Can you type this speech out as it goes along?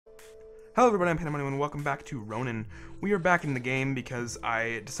Hello everybody, I'm Pandamonium and welcome back to Ronin. We are back in the game because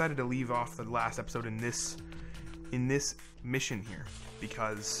I decided to leave off the last episode in this mission here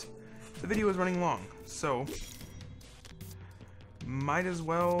because the video is running long. So might as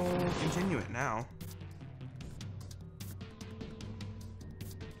well continue it now.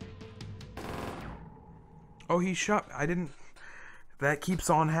 Oh, he shot. I didn't. That keeps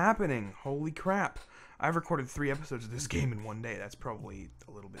on happening. Holy crap. I've recorded 3 episodes of this game in one day. That's probably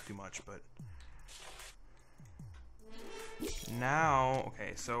a little bit too much, but now,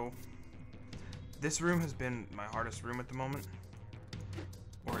 okay, so this room has been my hardest room at the moment,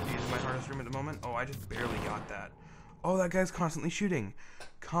 or it is my hardest room at the moment. Oh, I just barely got that. Oh, that guy's constantly shooting.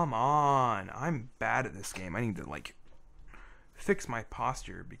 Come on, I'm bad at this game. I need to like fix my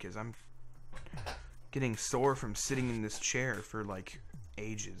posture because I'm getting sore from sitting in this chair for like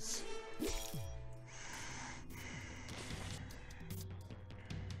ages.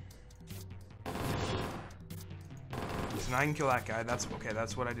 So now I can kill that guy. That's okay.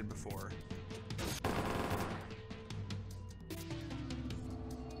 That's what I did before.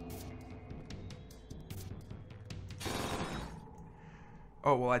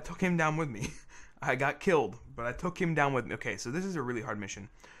 Oh, well, I took him down with me. I got killed, but I took him down with me. Okay, so this is a really hard mission.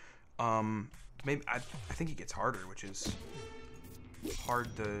 Maybe I think it gets harder, which is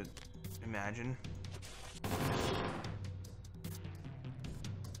hard to imagine.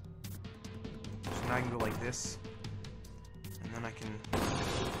 So now I can go like this, and then I can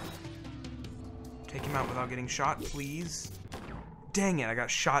take him out without getting shot, please. Dang it, I got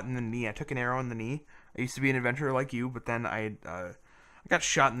shot in the knee. I took an arrow in the knee. I used to be an adventurer like you, but then I got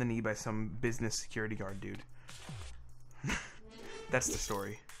shot in the knee by some business security guard dude. That's the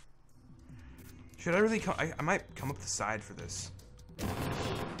story. Should I really come? I might come up the side for this.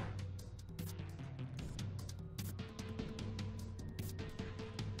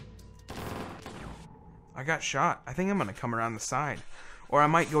 I got shot. I think I'm gonna come around the side. Or I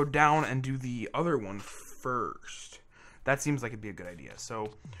might go down and do the other one first. That seems like it'd be a good idea.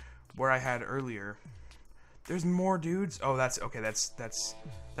 So, where I had earlier, there's more dudes. Oh, that's okay. That's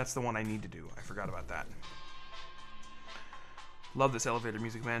the one I need to do. I forgot about that. Love this elevator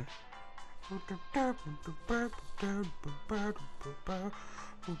music, man.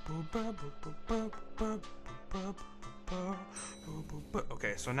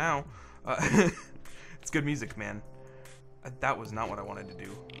 Okay, so now it's good music, man. That was not what I wanted to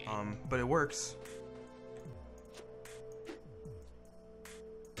do, but it works.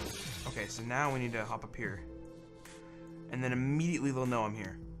 Okay, so now we need to hop up here, and then immediately they'll know I'm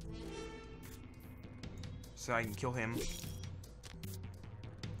here, so I can kill him.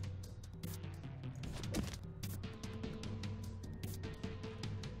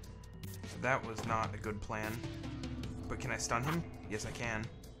 That was not a good plan. But can I stun him? Yes, I can.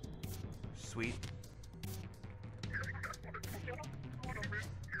 Sweet.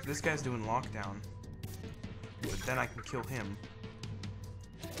 So this guy's doing lockdown. But then I can kill him.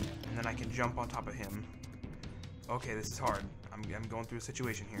 And then I can jump on top of him. Okay, this is hard. I'm going through a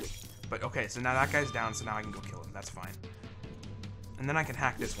situation here. But okay, so now that guy's down, so now I can go kill him. That's fine. And then I can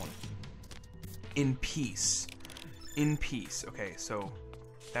hack this one. In peace. In peace. Okay, so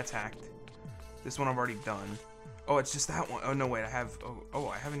that's hacked. This one I've already done. Oh, it's just that one. Oh, no, wait, I have... Oh,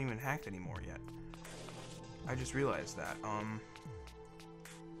 I haven't even hacked anymore yet. I just realized that.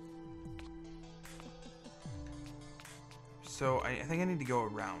 So, I think I need to go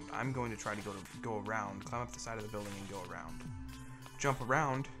around. I'm going to try to go around, climb up the side of the building and go around. Jump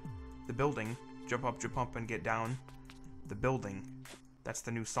around the building. Jump up, and get down the building. That's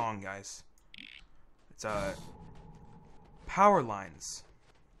the new song, guys. It's, power lines.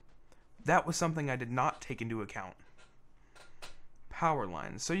 That was something I did not take into account. Power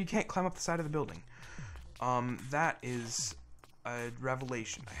lines. So you can't climb up the side of the building. That is a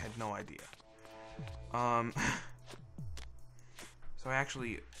revelation. I had no idea. So I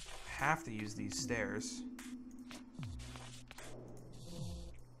actually have to use these stairs.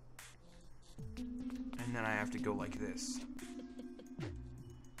 And then I have to go like this.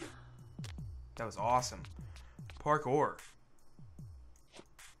 That was awesome. Parkour.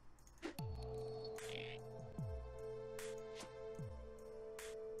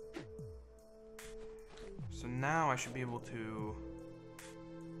 So now I should be able to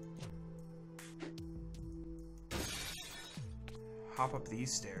hop up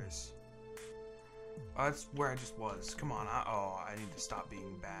these stairs. Oh, that's where I just was. Come on. Oh, I need to stop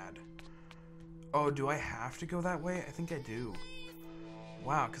being bad. Oh, do I have to go that way? I think I do.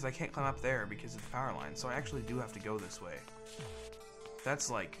 Wow, because I can't climb up there because of the power line. So I actually do have to go this way. That's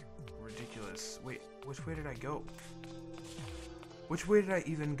like ridiculous. Wait, which way did I go? Which way did I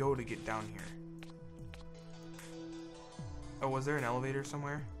even go to get down here? Oh, was there an elevator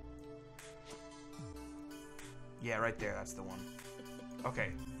somewhere? Yeah, right there. That's the one.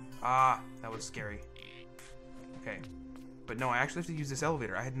 Okay. Ah, that was scary. Okay. But no, I actually have to use this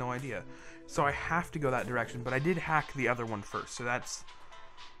elevator. I had no idea. So I have to go that direction, but I did hack the other one first, so that's...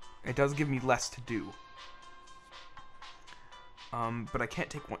 It does give me less to do. But I can't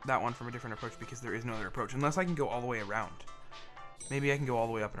take that one from a different approach because there is no other approach. Unless I can go all the way around. Maybe I can go all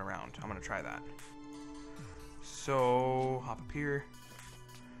the way up and around. I'm gonna try that. So, hop up here.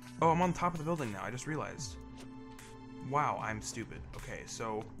 Oh, I'm on top of the building now. I just realized. Wow, I'm stupid. Okay,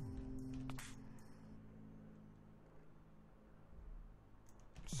 so...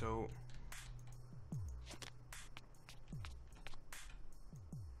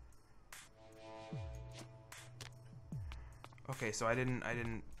 Okay, so I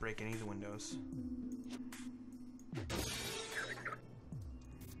didn't break any of the windows.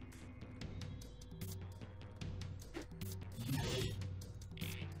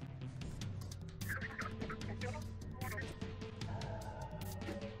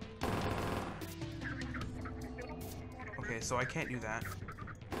 Okay, so I can't do that.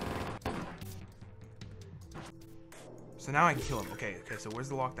 So now I can kill him. Okay, so where's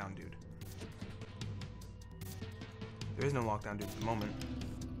the lockdown dude? There is no lockdown dude at the moment.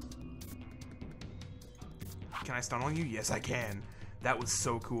 Can I stun on you? Yes, I can. That was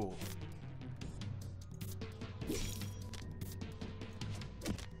so cool.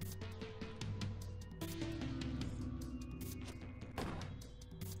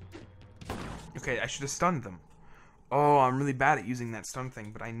 Okay, I should have stunned them. Oh, I'm really bad at using that stun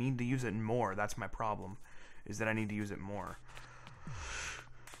thing, but I need to use it more. That's my problem, is that I need to use it more.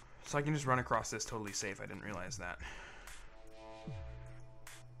 So I can just run across this totally safe. I didn't realize that.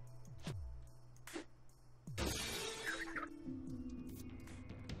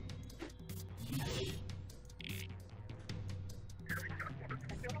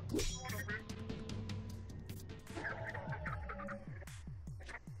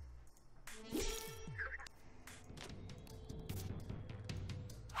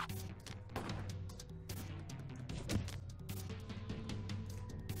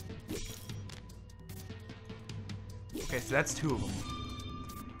 Okay, so that's two of them.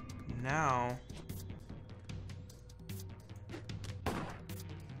 Now...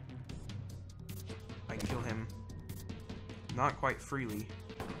 I can kill him. Not quite freely.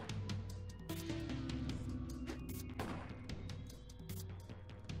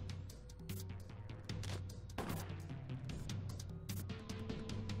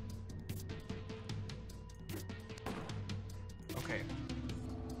 Okay.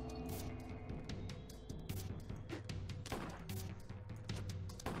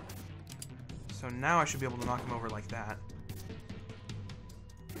 So now I should be able to knock him over like that.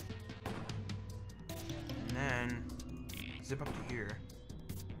 And then zip up to here.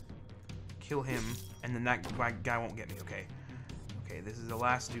 Kill him, and then that guy won't get me. Okay. Okay, this is the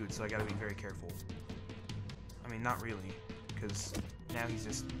last dude, so I gotta be very careful. I mean, not really, because now he's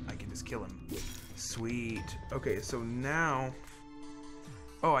just... I can just kill him. Sweet. Okay, so now...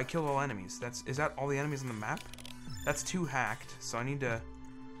 Oh, I killed all enemies. Is that all the enemies on the map? That's 2 hacked, so I need to...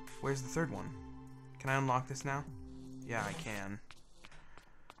 Where's the third one? Can I unlock this now? Yeah, I can.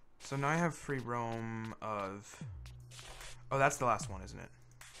 So now I have free roam of... Oh, that's the last one, isn't it?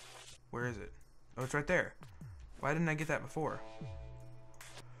 Where is it? Oh, it's right there. Why didn't I get that before?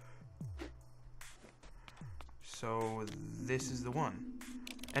 So this is the one.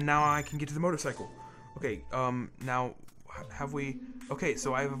 And now I can get to the motorcycle. Okay, now have we... Okay,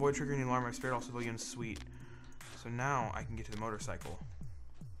 so I have avoid triggering the alarm. I've spared all civilians. Sweet. So now I can get to the motorcycle.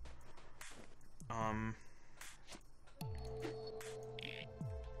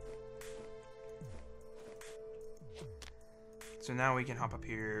 So now we can hop up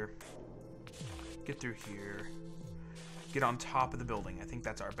here, get through here, get on top of the building. I think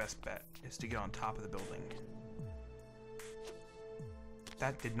that's our best bet, is to get on top of the building.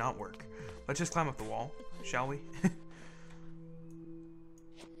 That did not work. Let's just climb up the wall, shall we?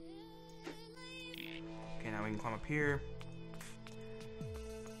 Okay, now we can climb up here.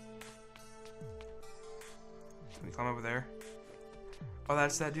 Can we climb over there? Oh,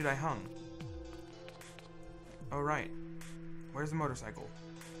 that's that dude I hung. Oh, right. Where's the motorcycle?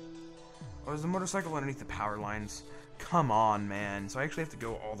 Oh, there's a motorcycle underneath the power lines. Come on, man. So I actually have to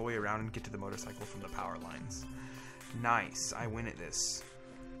go all the way around and get to the motorcycle from the power lines. Nice. I win at this.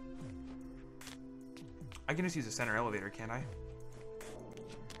 I can just use a center elevator, can't I?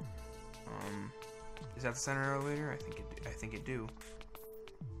 Is that the center elevator? I think it do.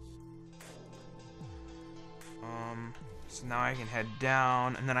 So now I can head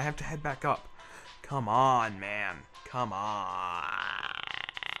down, and then I have to head back up. Come on, man. Come on.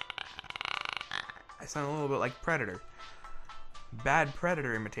 I sound a little bit like Predator. Bad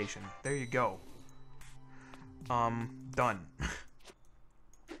Predator imitation. There you go. Done.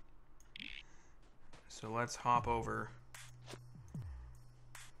 So let's hop over.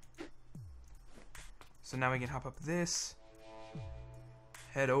 So now we can hop up this,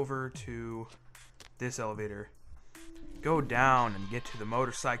 head over to this elevator, go down and get to the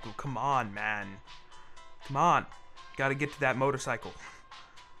motorcycle. Come on, man. Come on. Gotta get to that motorcycle.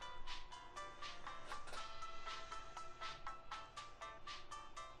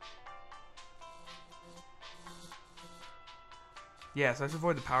 Yeah, so let's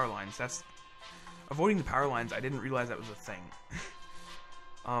avoid the power lines. Avoiding the power lines, I didn't realize that was a thing.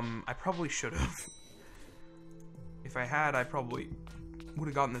 I probably should have. If I had, I probably would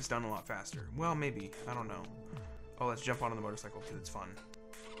have gotten this done a lot faster. Well, maybe. I don't know. Oh, let's jump onto the motorcycle because it's fun.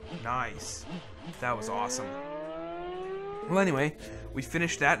 Nice. That was awesome. Well, anyway, we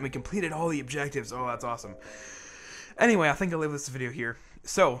finished that and we completed all the objectives. Oh, that's awesome. Anyway, I think I'll leave this video here.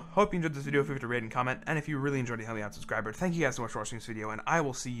 So, hope you enjoyed this video. Feel free to rate and comment. And if you really enjoyed it, help me out, subscribe. Thank you guys so much for watching this video, and I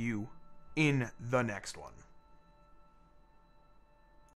will see you in the next one.